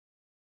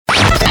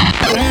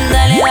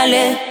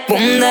dale,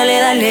 pum, dale,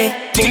 dale,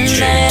 pum,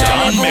 dale,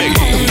 dale, pum,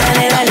 pum,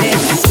 dale, dale.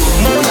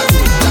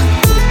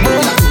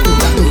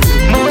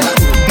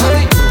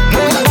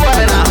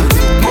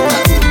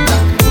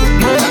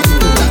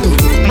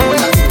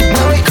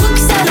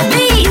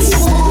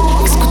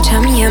 Escucha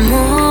mi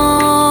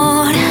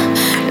amor,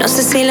 no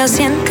sé si lo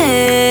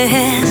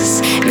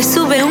sientes, me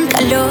sube un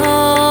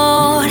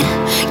calor,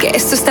 que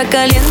esto está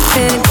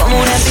caliente como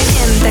una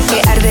pimienta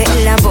que arde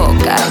en la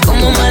boca,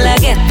 como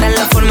malagueta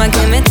la forma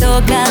que me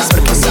tocas,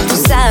 porque si tú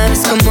sabes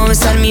cómo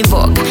besar mi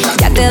boca,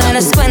 ya te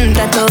darás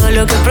cuenta todo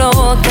lo que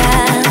provocas.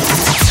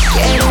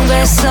 Quiero un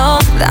beso,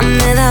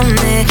 dame,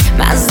 dame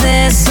más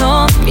de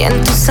eso,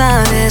 bien tú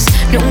sabes,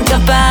 nunca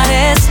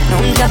pares,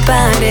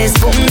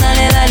 pum,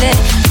 dale, dale,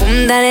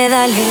 pum, dale,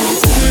 dale,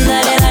 pum,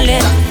 dale, dale,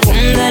 pum,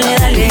 dale,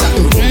 dale,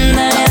 pum,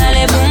 dale,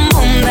 dale, pum,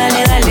 pum,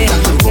 dale, dale,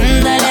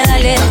 pum, dale,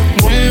 dale,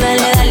 pum,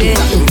 dale, dale,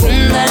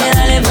 pum, dale,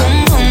 dale,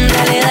 pum, pum,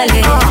 dale,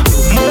 dale.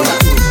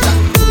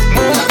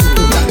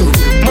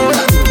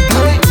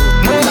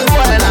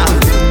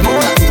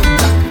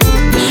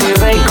 Soy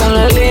Reykon,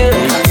 la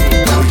líder.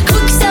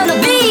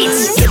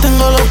 Yo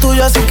tengo lo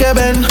tuyo, así que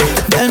ven,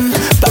 ven.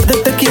 Par de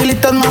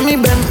tequilitas, mami,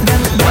 ven,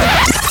 ven, ven.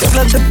 Si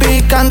hablas de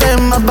picante,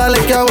 más vale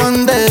que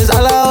aguantes.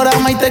 A la hora,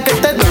 Maite, que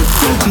te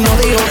no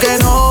digo que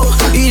no,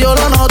 y yo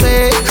lo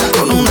noté.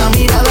 Con una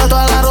mirada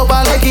toda la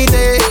ropa le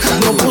quité.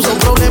 No puso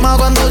problema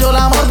cuando yo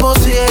la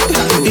morboseé,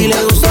 y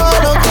le gustó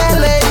lo que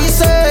le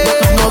hice.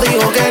 No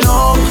digo que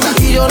no,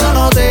 y yo lo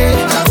noté.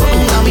 Con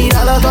una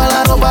mirada toda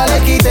la ropa le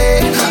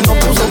quité. No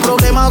puso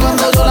problema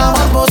cuando yo la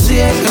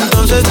morboseé.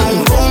 Entonces,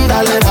 pum, pum,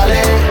 dale,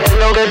 dale, es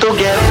lo que tú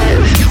quieres.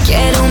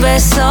 Quiero un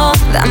beso,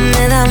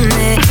 dame,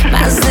 dame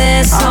más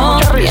de eso,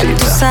 bien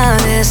tú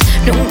sabes,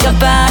 nunca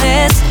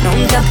pares,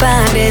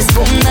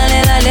 pum,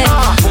 dale, dale,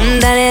 pum,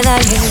 dale,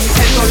 dale,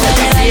 pum,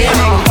 dale, dale,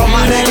 pum,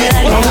 dale,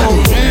 dale, pum, dale, dale,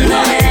 pum,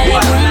 dale, dale,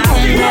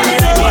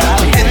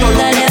 pum,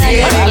 dale,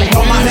 dale,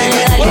 pum, dale,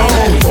 dale,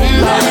 pum,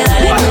 dale,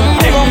 dale,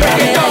 pum,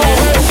 dale, dale.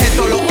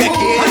 Esto es lo que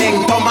quieren,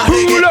 toma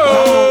reggaeton.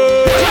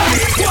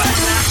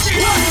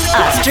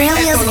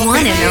 Australia's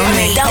one and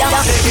only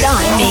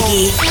Don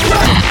MIGI.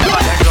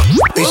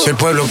 Y si el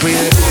pueblo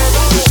pide,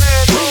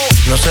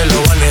 no se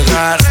lo va a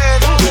negar.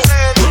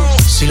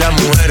 Si la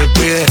mujer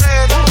pide,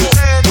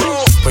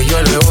 pues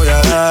yo le voy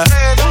a dar.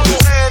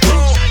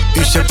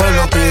 Y si el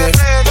pueblo pide,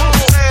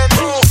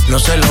 no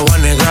se lo va a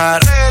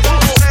negar.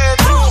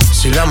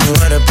 Si la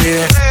mujer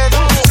pide,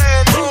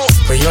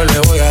 pues yo le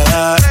voy a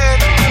dar.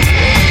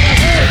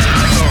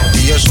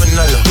 Y yo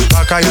suénalo,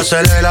 pa' acá y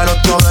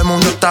aceléralo. Todo el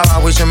mundo está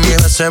abajo y se mide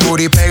ese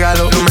booty,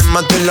 pégalo. No me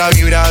mates la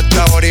vibra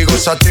hasta ahora y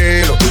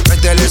gózatelo.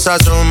 Métele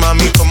sazón,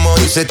 mami, como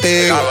dice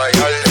Teo.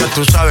 Ya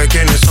tú sabes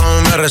quiénes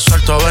son, me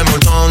resuelto de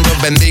montón. Dios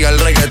bendiga el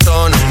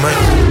reggaetón,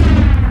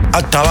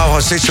 hasta abajo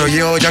así soy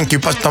yo, Yankee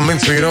Pasta me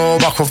inspiró.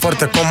 Bajo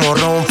fuerte como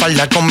Ron,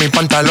 falda con mi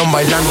pantalón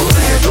bailando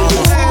reggaetón.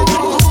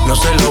 No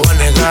se lo va a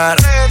negar.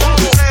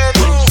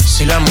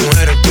 Si la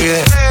mujer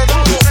pide,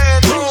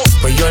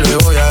 pues yo le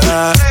voy a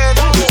dar.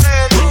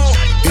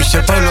 Y si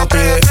el pueblo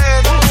pide,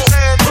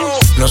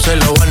 no se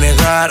lo va a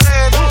negar.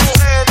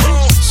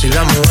 Si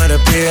la mujer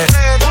pide,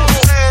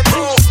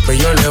 pues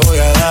yo le voy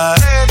a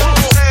dar.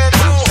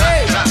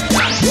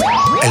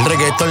 El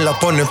reggaetón la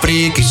pone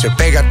friki, se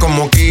pega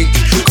como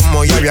Kiki,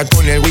 como Yavia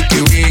con el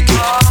wiki wiki.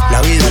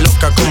 La vida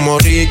loca como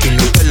Ricky,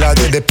 no te la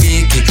de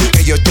Piki,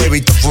 que yo te he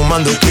visto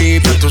fumando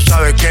creep. Ya tú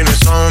sabes quiénes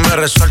son, me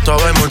resuelto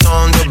de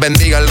montón. Dios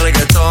bendiga el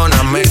reggaetón,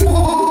 amén.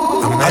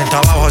 Hasta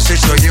abajo así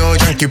soy yo,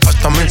 Yankee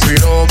Pasta me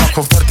inspiró.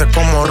 Bajo fuerte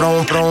como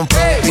Ron, Ron,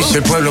 Ron. Y si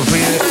el pueblo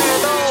pide,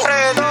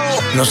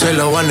 no se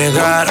lo va a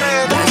negar.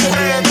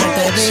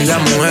 Si la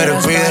mujer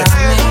pide,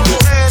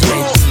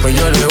 pues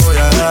yo le voy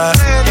a dar.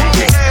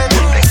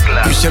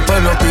 Y si el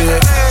pueblo pide,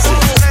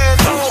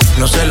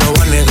 no se lo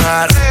va a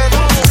negar.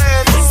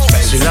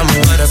 Si la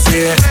mujer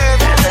pide,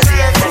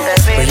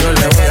 pues yo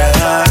le voy a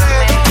dar.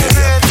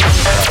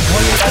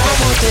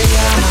 ¿Cómo te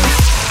llamas?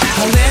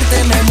 Al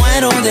verte me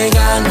muero de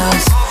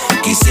ganas.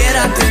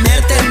 Quisiera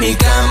tenerte en mi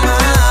cama,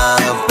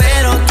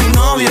 pero tu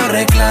novio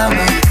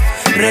reclama,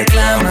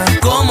 reclama.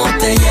 ¿Cómo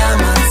te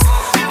llamas?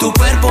 Tu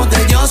cuerpo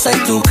de diosa y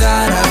tu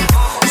cara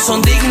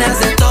son dignas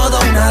de toda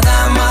una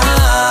dama,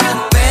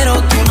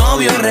 pero tu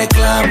novio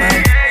reclama,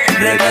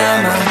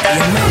 reclama. Y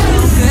me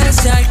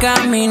enloquece al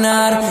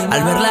caminar,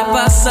 al verla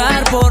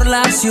pasar por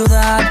la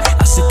ciudad.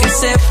 Hace que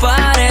se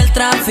pare el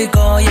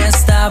tráfico y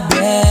está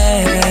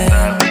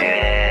bien,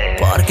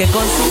 porque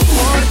con su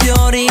porte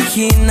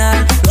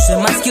original luce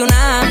más que un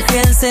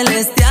ángel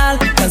celestial.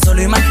 Tan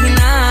solo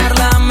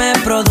imaginarla me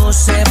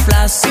produce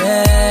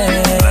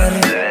placer.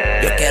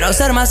 Yo quiero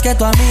ser más que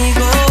tu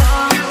amigo,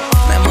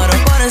 me muero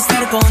por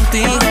estar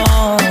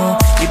contigo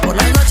y por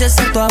las noches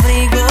ser tu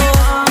abrigo,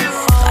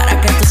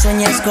 para que tú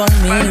sueñes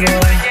conmigo.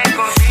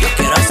 Yo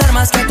quiero ser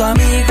más que tu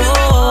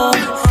amigo,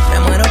 me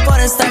muero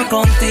por estar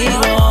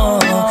contigo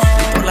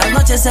y por las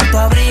noches ser tu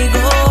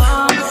abrigo,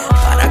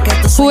 para que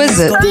tú sueñes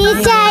conmigo.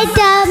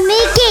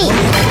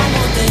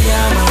 ¿Cómo te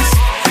llamas?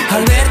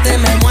 Al verte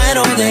me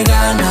muero de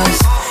ganas.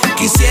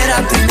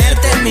 Quisiera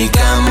tenerte en mi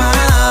cama,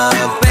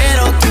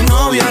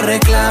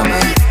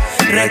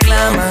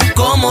 reclama.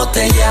 ¿Cómo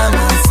te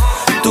llamas?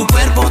 Tu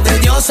cuerpo de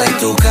diosa y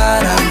tu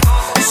cara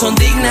son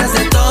dignas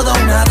de toda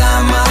una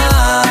dama,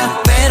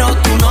 pero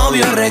tu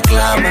novio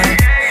reclama.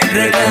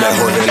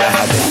 Mejor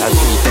relájate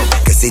tantito,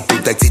 que si tú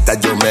te excitas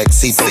yo me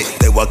excito.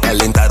 Te voy a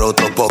calentar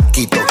otro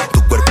poquito.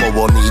 Tu cuerpo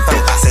bonito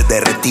se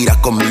derretirá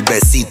con mis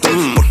besitos,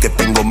 porque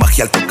tengo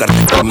magia al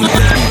tocarte con mi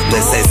dedito.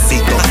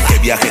 Necesito que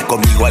viajes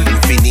conmigo al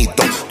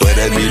infinito. Tú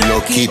eres mi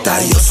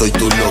loquita y yo soy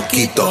tu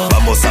loquito.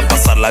 Vamos a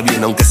pasarla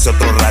bien aunque sea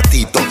otro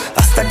ratito,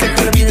 hasta que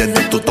te olvides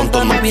de tu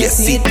tonto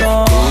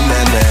noviecito. Tú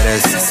me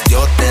mereces,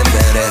 yo te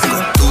merezco.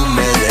 Tú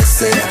me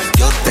deseas,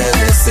 yo te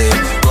deseo.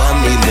 Tú a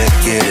mí me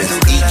quieres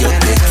y yo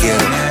te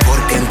quiero,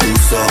 porque en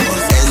tus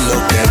ojos es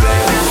lo que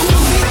veo.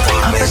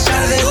 A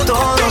pesar de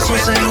todos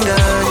sus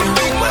engaños,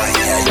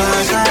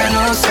 pasan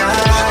los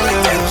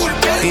años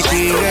y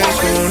sigues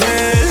con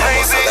él.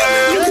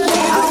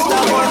 Hasta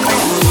cuando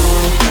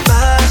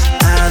vas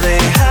a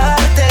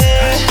dejarte,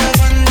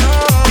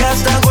 y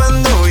hasta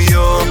cuando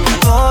yo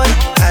voy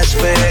a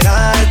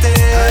esperarte,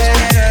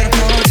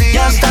 y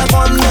hasta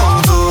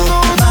cuando tú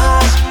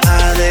vas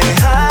a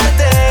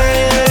dejarte,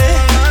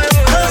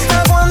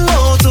 hasta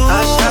cuando tú,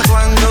 hasta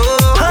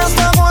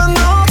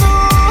cuando tú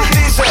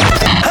dices,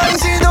 ay,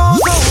 si tú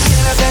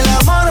supieras el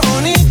amor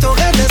bonito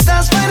que te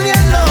estás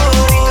perdiendo,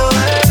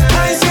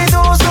 ay, si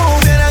tú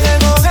supieras que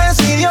coges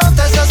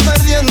idiota estás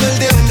perdiendo el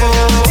tiempo,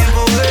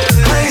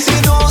 ay, si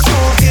tú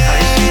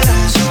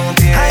supieras,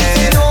 ay,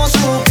 si tú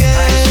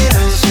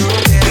supieras,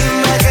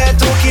 dime que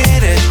tú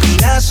quieres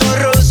espinas o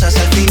rosas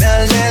al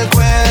final del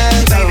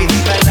cuento,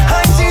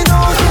 ay, si tú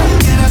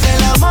supieras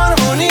el amor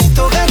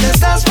bonito que te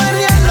estás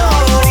perdiendo,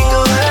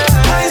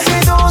 ay, si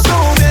tú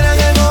supieras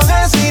que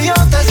coges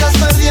idiota estás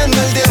perdiendo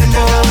el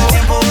tiempo,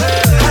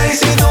 ay,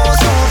 si tú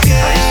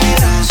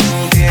supieras,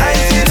 ay,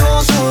 si tú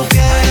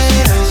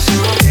supieras,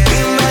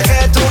 dime que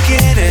tú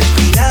quieres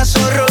espinas o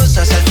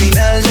rosas al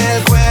final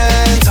del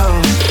cuento.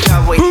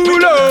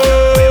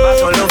 Beba,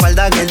 solo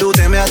falta que tú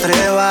te me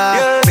atrevas.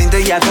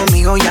 Vente ya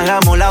conmigo y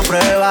hagamos la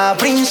prueba,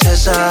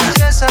 princesa.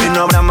 Que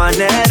no habrá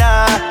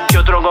manera que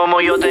otro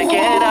como yo te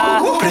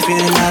quiera.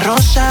 ¿Prefieres la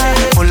rosa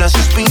o las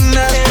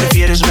espinas?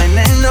 ¿Prefieres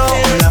veneno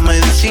o la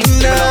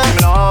medicina?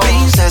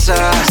 Princesa,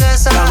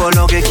 hago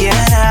lo que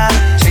quiera,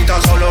 si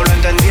tan solo lo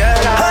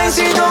entendiera. Ay,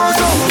 si tú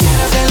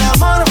supieras el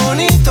amor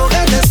bonito que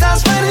te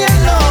estás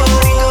perdiendo,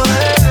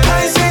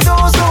 ay, si tú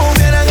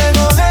supieras que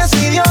coges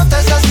idiota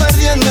estás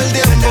perdiendo el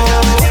tiempo,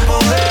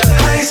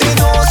 ay, si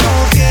tú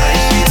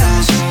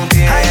supieras,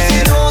 ay, si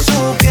tú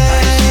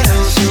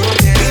supieras,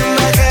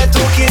 dime que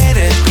tú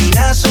quieres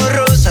espinas o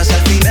rosas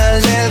al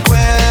final del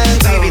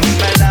cuento.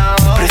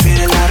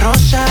 ¿Prefieres la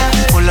rosa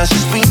o las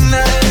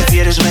espinas?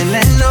 ¿Prefieres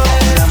veneno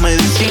o la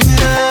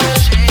medicina?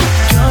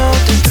 Yo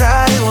te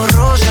traigo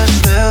rosas,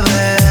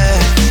 bebé.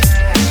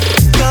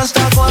 ¿Y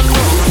hasta cuándo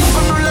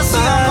lo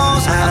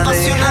hacíamos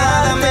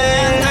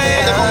apasionadamente?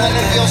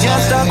 ¿Y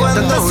hasta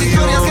cuándo tantas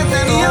historias que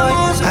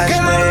teníamos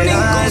quedaron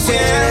inconscientes?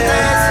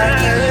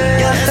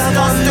 ¿Y hasta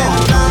cuándo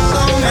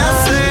me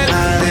hacer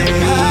de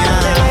mí?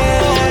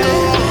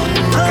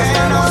 Que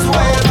nos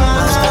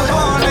vuelvas a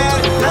poner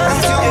la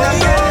canción de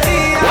aquel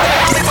día.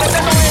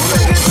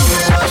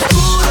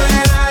 Oscuro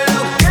era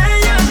lo que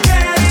ella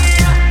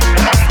quería,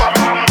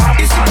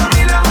 y si pa'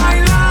 mí la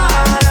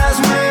bailaras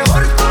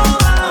mejor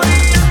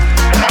todavía.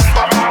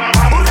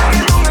 Un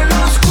reggaetón en lo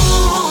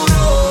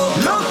oscuro,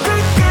 lo que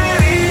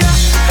quería,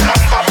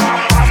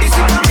 y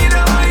si pa' mí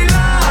la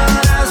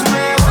bailaras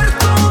mejor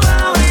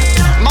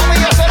todavía. Mami,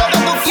 yo sé lo que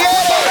tú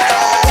quieres.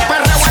 Un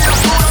perreo en lo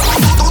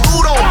oscuro, tú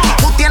duro.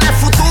 Tú tienes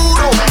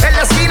futuro, en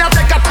la esquina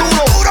te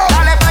capturo.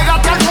 Dale,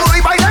 pégate al muro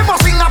y bailemos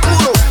sin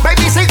apuro.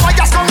 Baby, si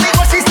vayas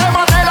conmigo, el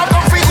sistema te lo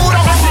configuro.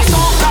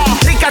 Pantoja,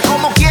 rica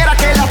como quiera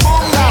que la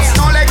pongas.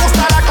 No le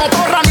gusta la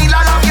cotorra ni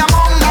la labia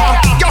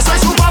monga. Yo soy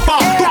su papá,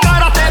 tu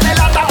cara te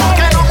delata,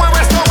 porque no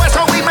mueves todo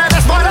eso y me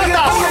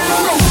desbaratas.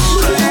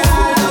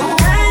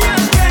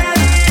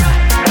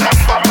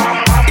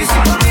 Y si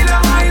pa' mí la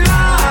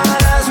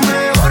bailaras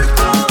mejor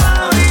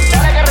todavía.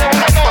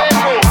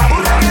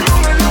 Un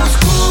reggaetón en lo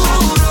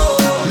oscuro,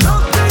 lo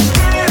que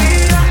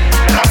quería.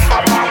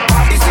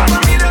 Y si pa'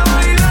 mí la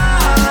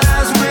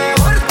bailaras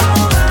mejor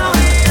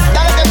todavía.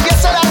 Dale que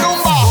empiece la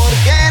rumba. ¿Por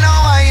qué no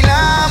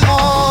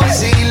bailamos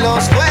si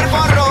los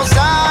cuerpos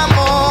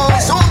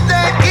rozamos? Un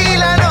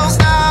tequila nos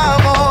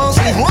damos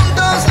y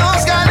juntos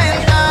nos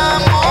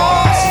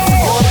calentamos.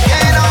 ¿Por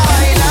qué no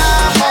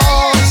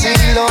bailamos si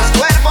los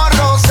cuerpos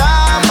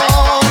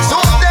rozamos?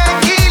 Un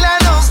tequila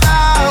nos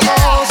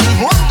damos y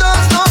juntos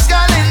nos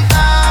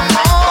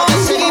calentamos.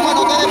 Seguimos,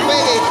 no te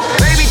despegues.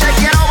 Baby, te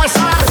quiero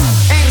besar,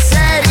 en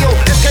serio.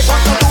 Es que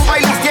cuando tú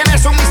bailas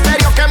tienes un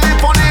misterio que me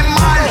pone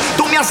mal.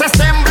 Tú me haces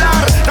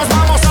temblar. Nos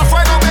vamos a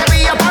fuego,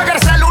 baby, apaga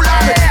el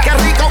celular. Qué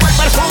rico el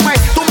perfume,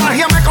 tu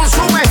magia me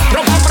consume.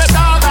 Ropa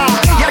apretada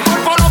y el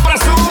cuerpo lo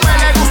presume.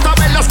 Le gusta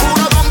ver lo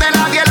oscuro donde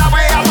nadie la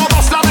vea.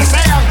 Todos la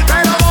desean,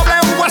 pero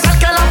W es el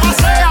que la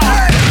pasea.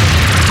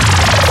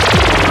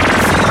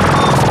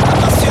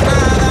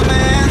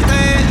 Apasionadamente,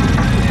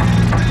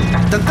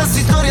 tantas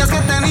historias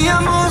que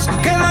teníamos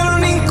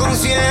quedaron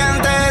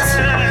inconscientes.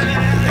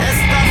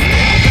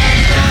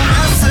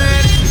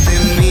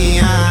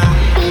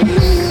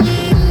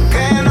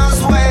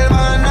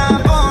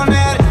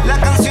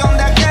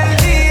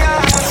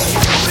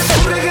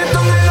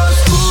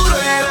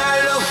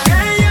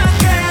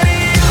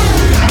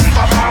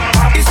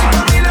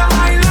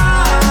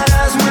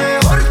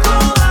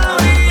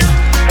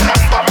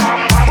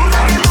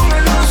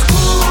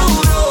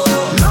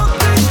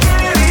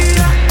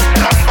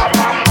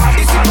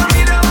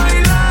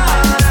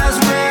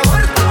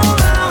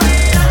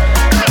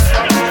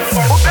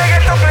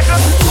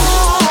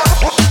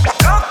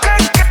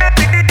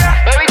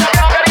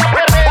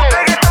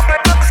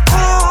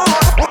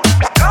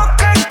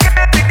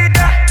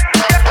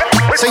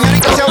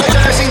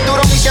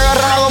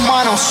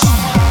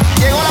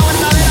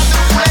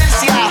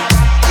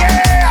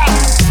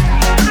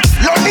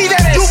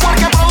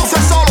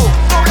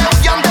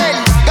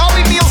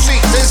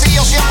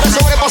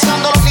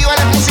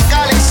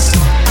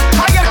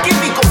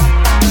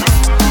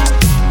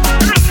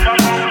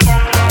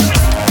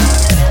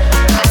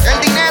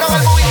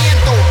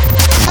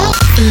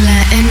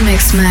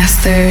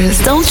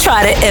 Mixmasters. Don't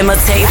try to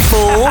imitate,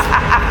 fool.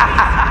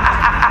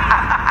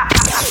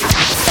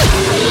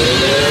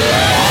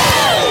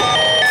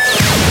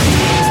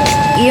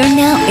 You're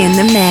now in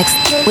the mix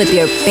with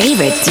your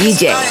favorite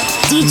DJ,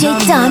 DJ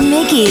Don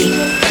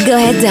MIGI. Go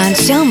ahead, Don,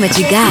 show 'em what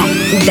you got.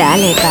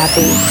 Dale,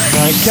 papi.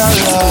 No hay que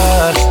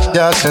hablar,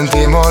 ya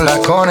sentimos la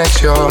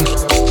conexión.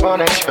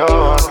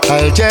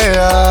 Al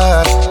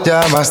llegar,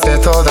 llamaste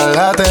toda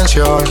la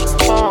atención.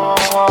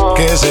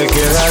 Que se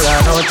queda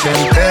la noche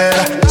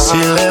entera si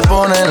le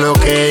ponen lo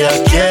que ella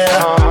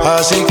quiera.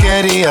 Así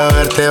quería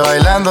verte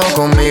bailando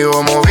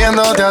conmigo,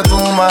 moviéndote a tu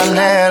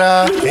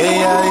manera.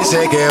 Ella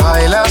dice que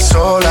baila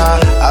sola,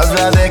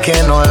 habla de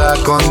que no la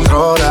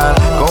controlan.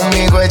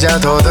 Conmigo ella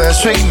todo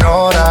eso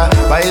ignora,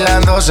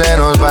 bailando se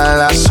nos van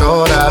las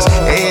horas.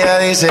 Ella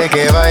dice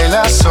que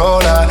baila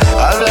sola,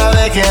 habla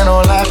de que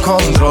no la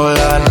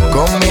controlan.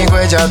 Conmigo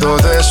ella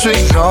todo eso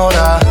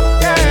ignora,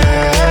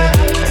 yeah.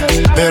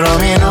 Pero a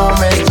mí no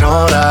me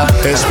ignora,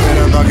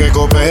 esperando a que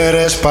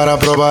cooperes para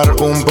probar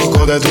un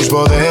poco de tus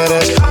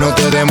poderes. No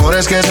te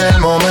demores que es el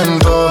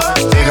momento,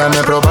 déjame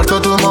probar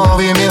todos tus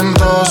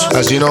movimientos.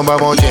 Así nos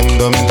vamos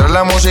yendo mientras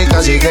la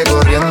música sigue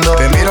corriendo.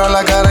 Te miro a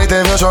la cara y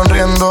te veo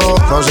sonriendo,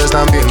 nos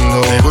están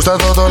viendo. Me gusta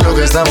todo lo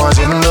que estamos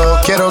haciendo,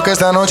 quiero que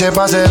esta noche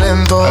pase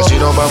lento. Así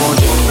nos vamos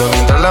yendo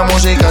mientras la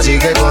música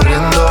sigue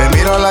corriendo. Te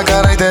miro a la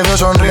cara y te veo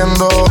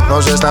sonriendo,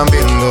 nos están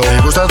viendo.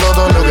 Me gusta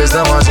todo lo que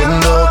estamos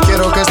haciendo,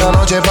 quiero que esta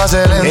noche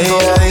pase lento.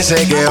 Ella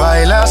dice que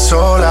baila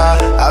sola,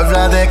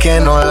 habla de que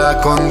no la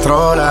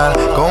controlan.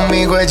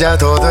 Conmigo ella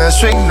todo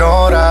eso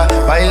ignora,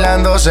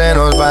 bailando se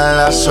nos van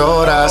las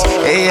horas.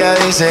 Ella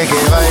dice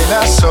que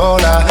baila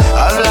sola,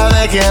 habla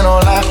de que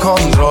no la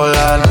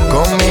controlan.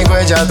 Conmigo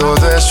ella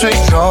todo eso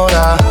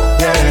ignora,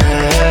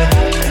 yeah.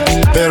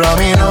 Pero a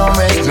mí no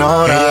me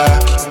ignora. Ella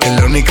es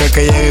la única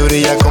que llega y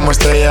brilla como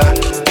estrella.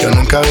 Yo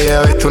nunca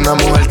había visto una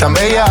mujer tan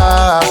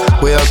bella.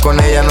 Cuidado con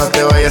ella, no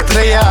te vayas a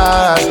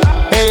estrellar.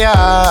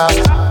 Ella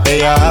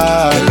es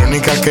la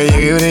única que llega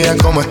y brilla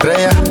como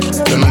estrella.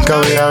 Yo nunca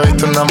había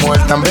visto una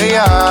mujer tan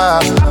bella.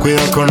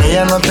 Cuidado con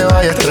ella, no te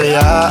vayas a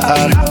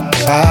estrellar.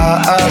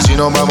 Así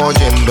nos vamos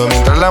yendo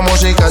mientras la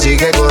música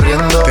sigue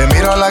corriendo. Te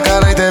miro a la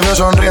cara y te veo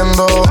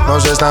sonriendo,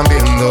 nos están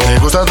viendo. Me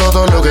gusta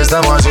todo lo que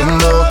estamos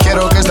haciendo,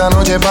 quiero que esta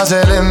noche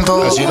pase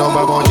lento. Así nos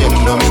vamos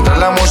yendo mientras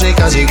la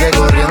música sigue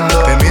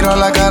corriendo. Te miro a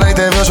la cara y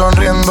te veo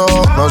sonriendo,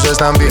 nos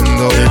están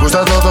viendo. Me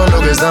gusta todo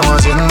lo que estamos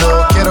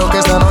haciendo, quiero que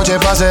esta noche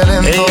pase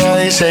lento. Ella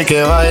dice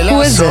que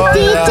baila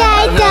sola,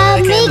 habla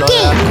de que no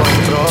la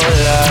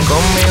controla.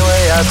 Conmigo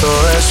ella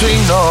todo eso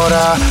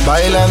ignora,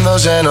 bailando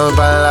se nos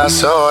van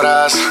las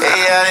horas.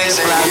 Ella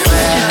dice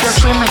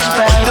que tú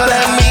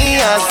eres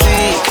mía, sí,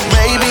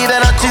 baby, de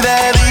noche y de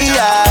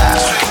día.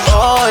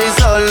 Hoy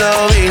solo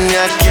vine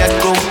aquí a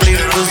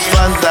cumplir tus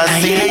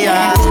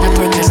fantasías.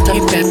 Porque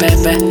estoy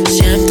pepepe,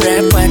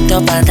 siempre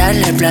puesto para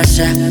darle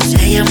placer.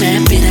 Ella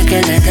me pide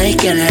que le dé y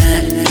que le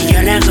dé, y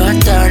yo le hago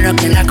todo lo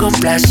que la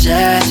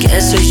complace.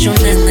 Que soy su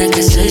nene,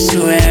 que soy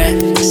su bebé.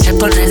 Se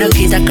pone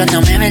loquita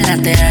cuando me ve en la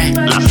TV.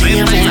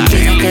 Ella me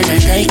pide que le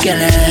dé y que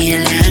le dé, y yo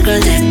le hago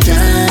de todo,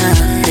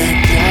 de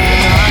todo.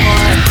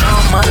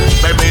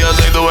 Baby, yo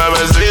soy tu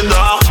bebecito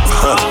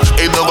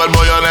y tu cuerpo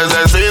yo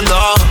necesito.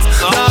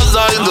 Yo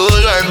soy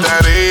tuyo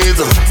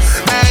enterito,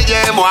 me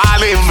llevo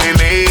al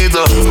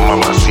infinito.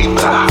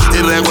 Mamacita. Y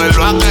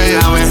recuerdo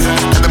aquella vez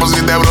que te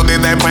pusiste bruta y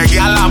te pegué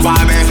a la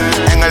pared.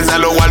 En el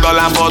celu guardo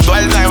la foto,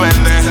 él te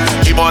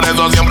vende, y por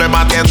eso siempre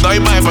pa' ti estoy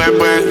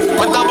PPP.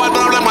 Cuento por el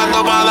problema,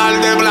 esto pa'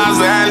 darte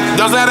placer.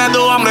 Yo seré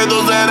tu hombre y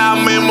tú serás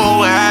mi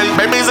mujer.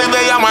 Baby, si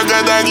te llamo es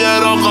que te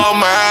quiero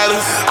comer.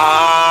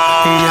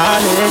 Ella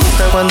le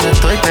gusta cuando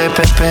estoy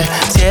PPP,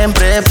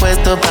 siempre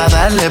puesto para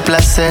darle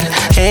placer.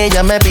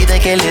 Ella me pide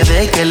que le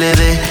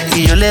dé,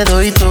 y yo le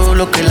doy todo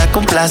lo que la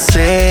complace.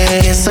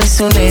 Que soy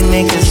su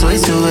nene, que soy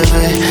su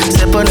bebé.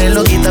 Se pone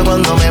loquita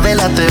cuando me ve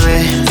la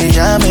TV.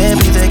 Ella me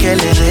pide que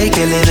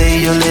le dé,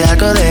 y yo le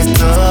hago de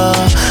todo,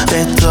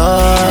 de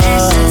todo.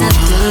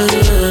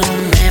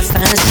 Me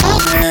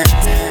fascina,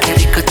 qué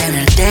rico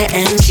tenerte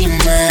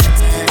encima.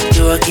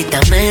 Tu boquita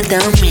me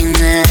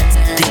domina,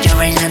 tú y yo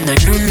bailando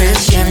en una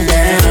hacienda.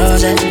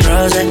 Rose,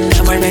 rose,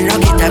 te vuelve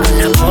loquita con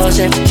la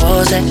pose,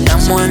 pose.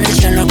 Estamos en el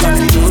cielo con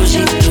el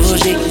Lucy,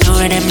 Lucy. Tú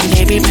eres mi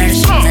baby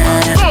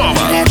personal,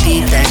 mi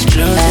gatita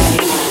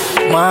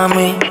exclusive.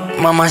 Mami,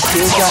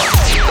 mamacita,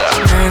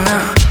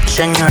 nena,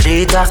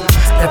 señorita.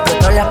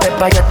 Explotó la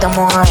pepa, ya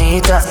estamos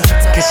mojaditas.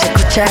 Que se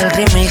escucha el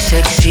remix, se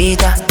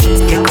excita.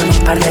 Que con un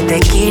par de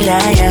tequila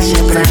ya se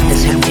prende.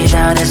 Se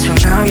olvida de su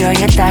novio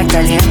y está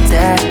caliente.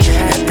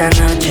 Esta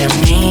noche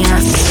es mía,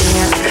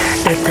 mía,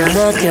 de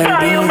todo te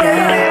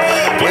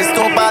olvida.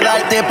 Puesto para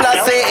darte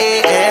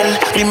placer,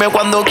 dime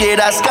cuando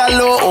quieras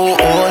calor.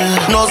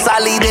 No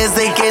salí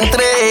desde que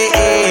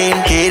entré,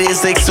 quieres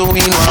sexo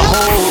y no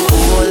amor.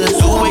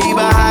 Sube y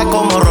baja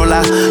como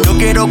rola, yo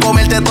quiero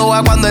comerte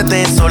toda cuando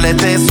estés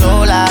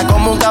sola,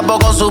 como un capo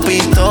con su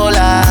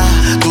pistola.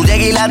 Tú llegas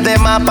Y las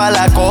demás pa'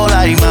 la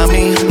cola. Y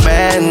mami,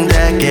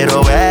 vente,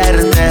 quiero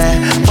verte,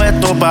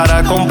 puesto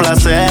para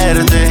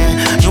complacerte.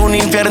 Y un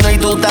infierno y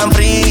tú tan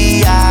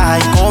fría,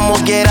 y como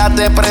quiera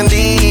te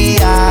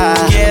prendía.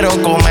 Quiero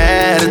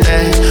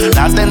comerte,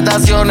 la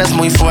tentación es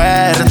muy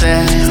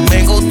fuerte.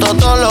 Me gustó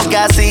todo lo que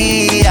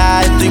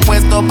hacía, estoy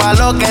puesto pa'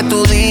 lo que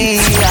tú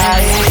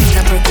digas.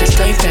 Porque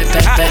estoy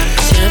siempre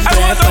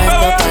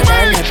puedo para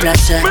darle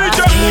placer.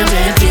 Ella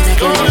me pide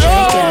que le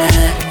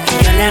dé,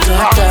 yo le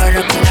hago todo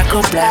lo que la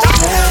complace.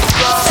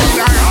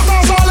 La gata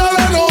sale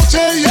de noche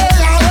y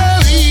llega de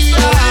día.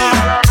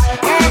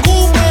 La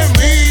culpa es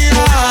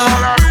mía,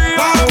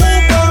 la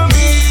culpa es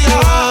mía.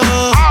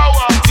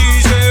 Si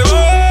se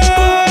va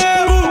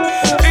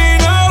y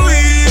no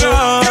mira,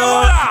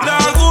 la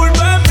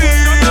culpa es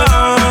mía,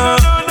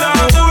 la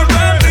culpa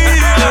es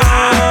mía.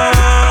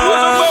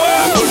 La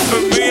culpa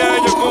es mía,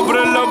 yo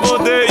compré la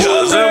botella,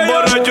 se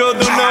emborrachó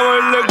de una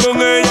baile con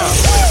ella.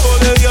 Cuerpo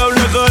de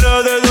diablo, cara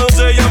de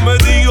doncella, me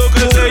dijo que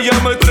se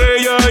llama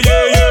Estrella,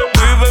 yeah, yeah.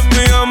 Vive en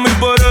Miami,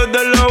 pero es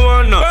de La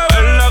Habana.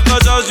 En la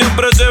casa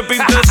siempre se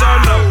pinte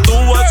sana. Tú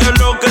haces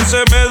lo que se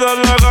me da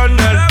la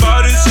gana. El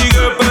party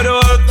sigue, pero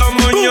hasta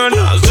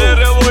mañana. Se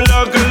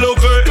revuela que lo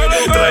que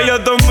trae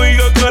a tu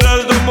amiga que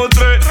las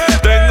demostré.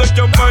 Tengo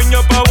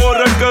champaña pa'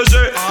 borrar que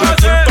sé. La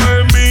culpa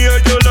es mía,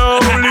 yo la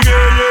obligué,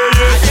 yeah,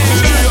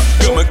 yeah.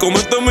 Que me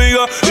come tu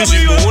amiga y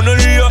sigo una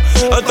liga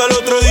hasta el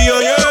otro día,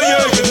 yeah,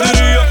 yeah. ¿Quién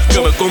diría? Que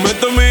me come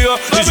tu amiga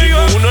y sigo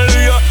una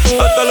liga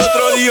hasta el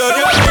otro día,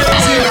 yeah, yeah.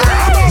 Si la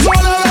gata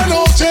sale de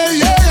noche y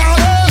llega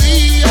de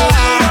día.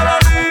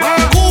 La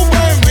culpa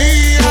es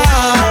mía,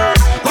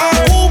 la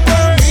culpa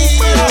es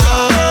mía.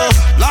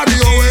 Lary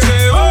Over. Se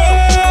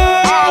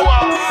va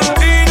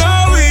y no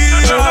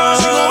mira,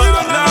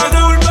 la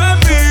culpa es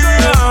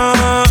mía,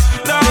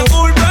 la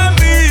culpa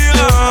es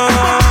mía.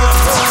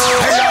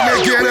 Ella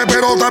me quiere,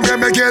 pero también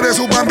me quiere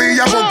su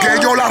pandilla. Porque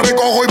yo la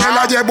recojo y me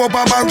la llevo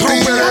pa' Pantoja.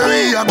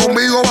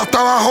 Conmigo va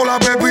hasta bajo la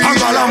bebida.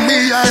 Ando a las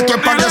millas, esto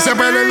es pa' que se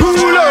peleen los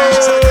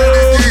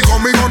y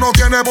conmigo no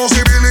tiene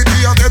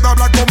posibilidad. Antes de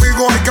hablar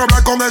conmigo hay que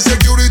hablar con el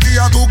security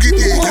a tu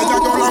kitty. Ella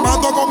yo la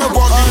mato con el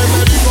fuego.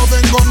 Me dijo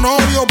tengo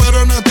novio,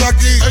 pero no está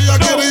aquí. Ella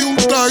quería un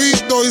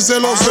traguito y se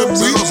lo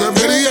serví.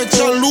 Quería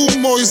echar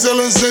humo y se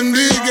lo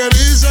encendí.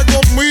 Quería irse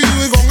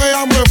conmigo y con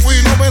ella me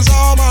fui. No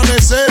pensaba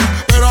amanecer,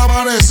 pero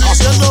amanecí.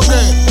 ¿Haciendo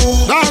qué?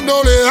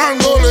 Dándole.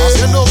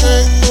 ¿Haciendo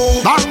qué?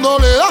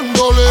 Dándole.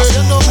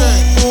 ¿Haciendo qué?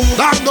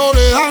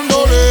 Dándole.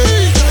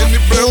 Y ni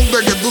pregunte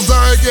que tú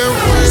sabes quién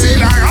fue. Si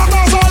la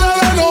gata sale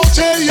de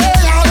noche y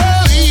llega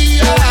de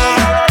día.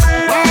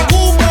 La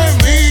culpa es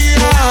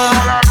mía,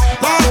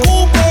 la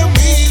culpa es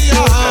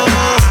mía.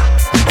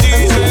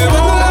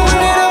 La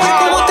manera de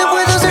cómo te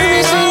puedo ser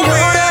mi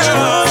señora.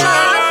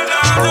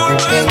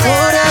 Que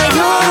ahora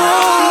yo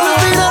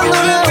olvidando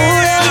la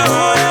hora.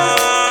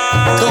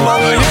 Tu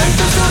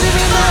movimiento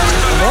subliminal,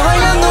 como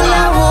bailando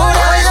la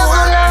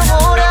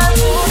hora.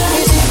 Y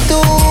si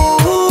tú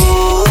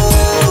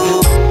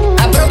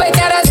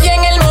Aprovecharás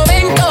bien el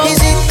momento. y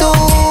si tú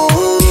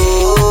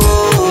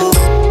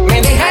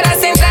Me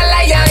dejarás entrarla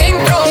ahí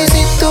adentro. y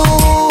si tú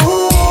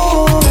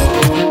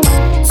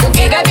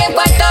Supiera bien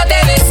cuánto te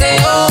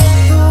deseo.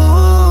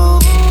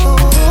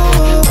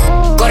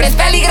 Corres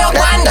peligro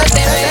cuando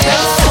te veo.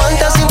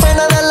 aguanta sin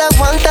pena, dale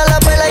aguanta la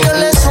pela, yo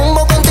le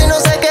zumbo contigo no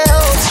se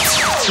quedó.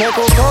 Me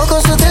cogió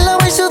con su tela,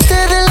 y si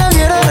ustedes la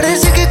vieron,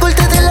 parece que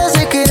corte tela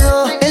se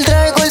quedó. El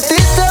traje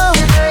cortito,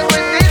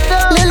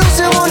 le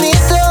luce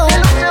bonito.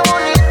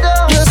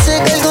 Yo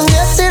sé que algún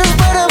día será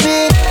para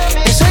mí,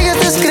 eso ya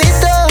está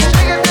escrito.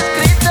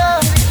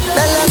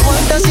 Dale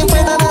aguanta sin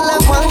pena, dale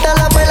aguanta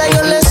la pela,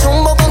 yo le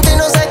zumbo contigo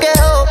no se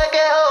quedó.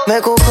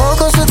 Me cogió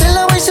con su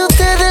tela, y si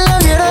ustedes la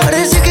vieron,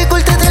 parece que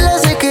corte tela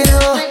se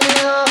quedó.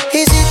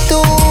 Y si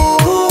tú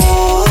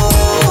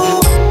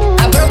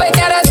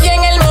Aprovecharás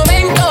bien el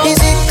momento. y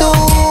si tú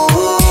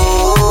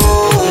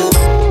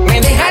Me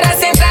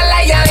dejarás entrarla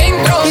ahí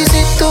adentro. y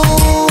si tú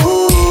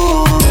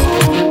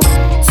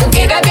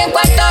Supiera bien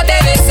cuánto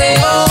te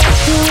deseo.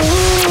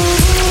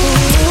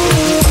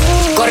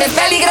 Corres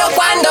peligro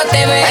cuando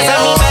te veo. Esa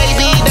es mi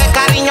baby, de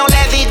cariño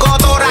le digo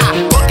Dora.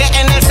 Porque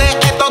en el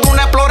set es toda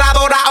una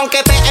exploradora. Aunque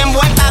esté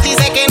envuelta,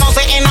 dice que no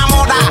se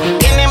enamora.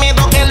 Tiene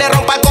miedo que le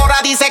rompa el cora.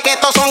 Dice que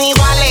estos son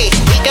iguales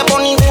y que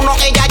por ninguno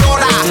ella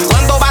llora.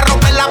 Cuando va a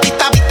romper la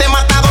pista, viste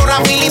matadora.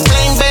 Philip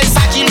Plain,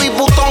 Versace, Louis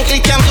Vuitton,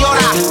 Christian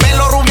Diora.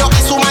 Pelo rubio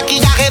y su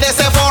maquillaje de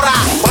Sephora.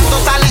 Cuando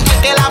sale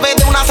el que la ve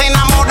de una se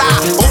enamora.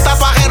 Un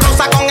tatuaje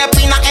rosa con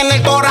espinas en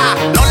el cora.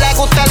 No le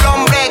gusta el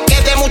hombre que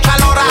es de mucha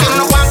lora. Tiene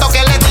unos cuantos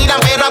que le tiran,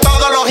 pero a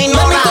todos los Mami,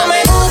 ignora. tú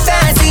me gustas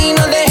así,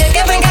 no dejes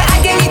que venga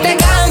alguien y te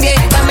cambie.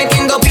 Estás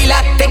metiendo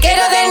pila, te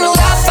quiero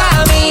desnudar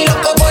pa' mí.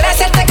 Loco por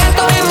hacerte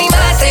canto en mi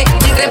matre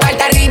y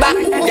treparte arriba.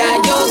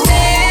 Ya yo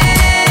sé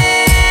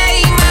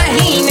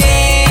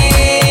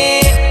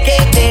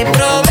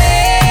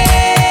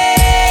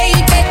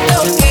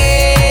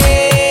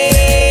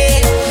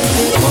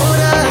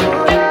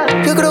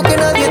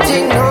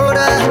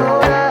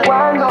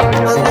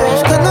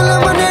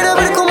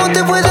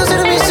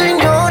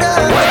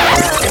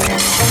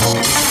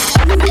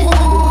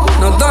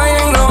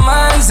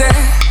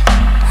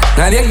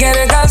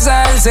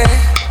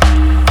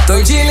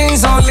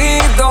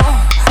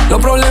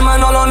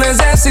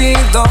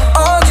necesito.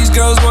 All these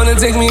girls wanna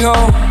take me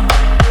home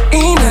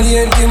y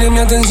nadie tiene mi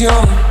atención.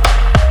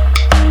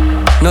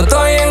 No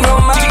estoy en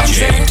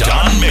romance,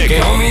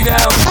 que hold me down.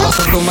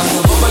 Paso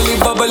tomando bubbly,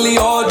 bubbly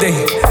all day,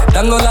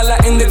 dándola la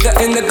indica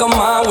on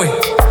my way.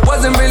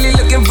 Wasn't really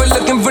looking for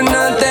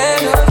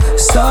nothing.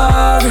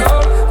 Sorry,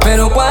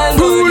 pero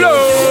cuando yo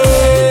te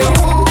veo,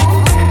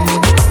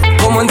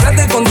 como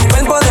entraste con tu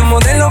cuerpo de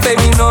modelo,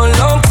 baby, no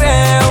lo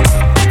creo.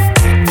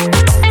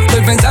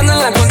 Estoy pensando en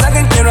la cosa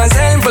que quiero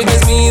hacer porque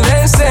es mi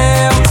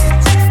deseo.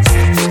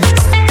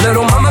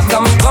 Little mama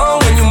got me going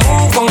when you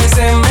move con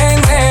ese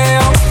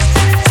meneo.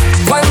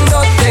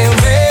 Cuando te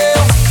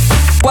veo,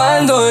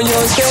 cuando yo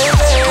te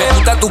veo, me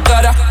gusta tu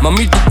cara,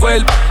 mami, tu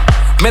cuerpo.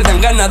 Me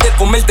dan ganas de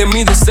comerte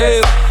mi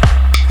deseo.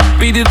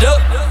 Beat it up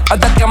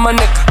hasta que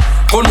amanezca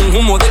con un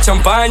humo de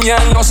champaña,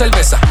 no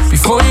cerveza.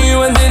 Before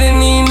you I didn't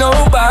need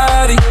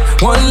nobody.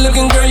 One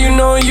looking girl, you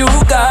know you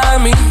got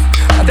me.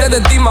 Antes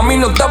de ti, mami,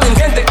 no estaba en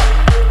gente.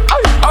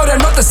 Ahora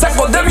no te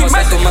saco de mi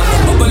mente.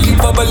 Bubbly,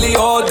 bubbly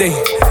all day,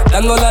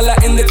 dándola la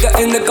indica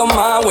on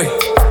my way.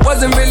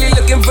 Wasn't really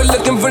looking for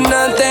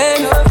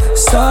nothing.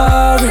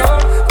 Sorry,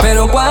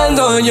 pero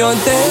cuando yo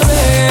te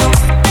veo,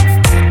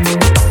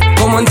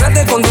 como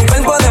entraste con tu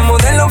cuerpo de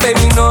modelo,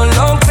 baby, no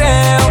lo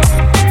creo.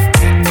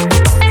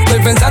 Estoy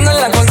pensando en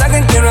la cosa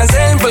que quiero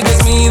hacer porque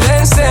es mi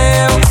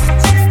deseo.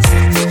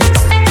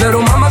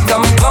 Little mama got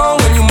me going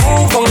when you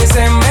move con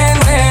ese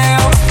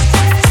meneo.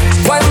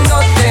 Cuando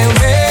te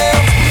veo,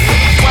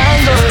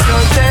 cuando yo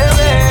te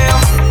veo,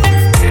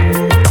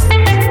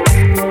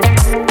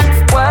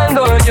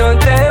 cuando yo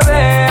te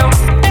veo,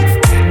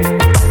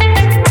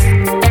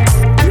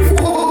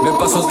 me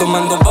paso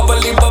tomando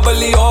bubbly,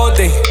 bubbly all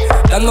day,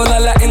 dándola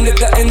la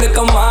indica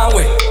on my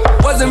way.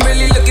 Wasn't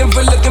really looking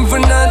for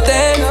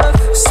nothing.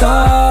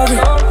 Sorry,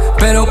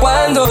 pero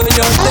cuando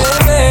yo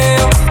te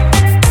veo,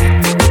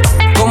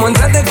 como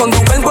entraste con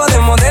tu cuerpo de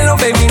modelo,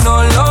 baby,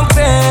 no lo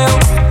creo.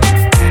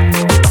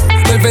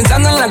 Estoy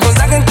pensando en la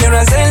cosa que quiero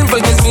hacer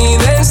porque es mi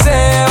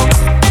deseo.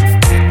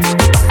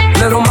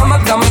 Little mama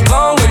got me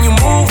going when you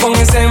move con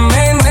ese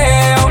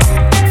meneo.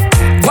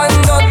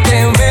 Cuando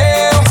te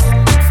veo,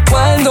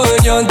 cuando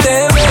yo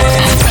te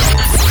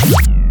veo.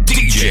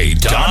 DJ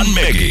Don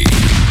MIGI.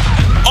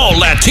 All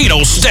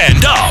Latinos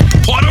stand up.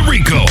 Puerto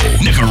Rico,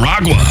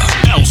 Nicaragua,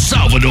 El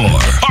Salvador,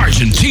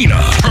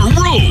 Argentina,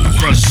 Peru,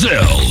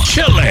 Brazil,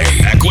 Chile,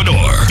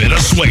 Ecuador,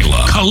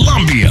 Venezuela,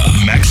 Colombia,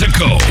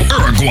 Mexico,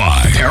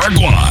 Uruguay,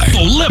 Paraguay,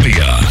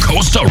 Bolivia,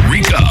 Costa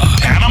Rica,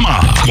 Panama,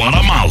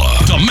 Guatemala,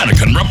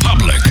 Dominican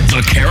Republic,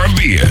 the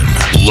Caribbean,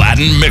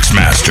 Latin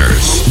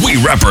Mixmasters. We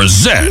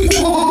represent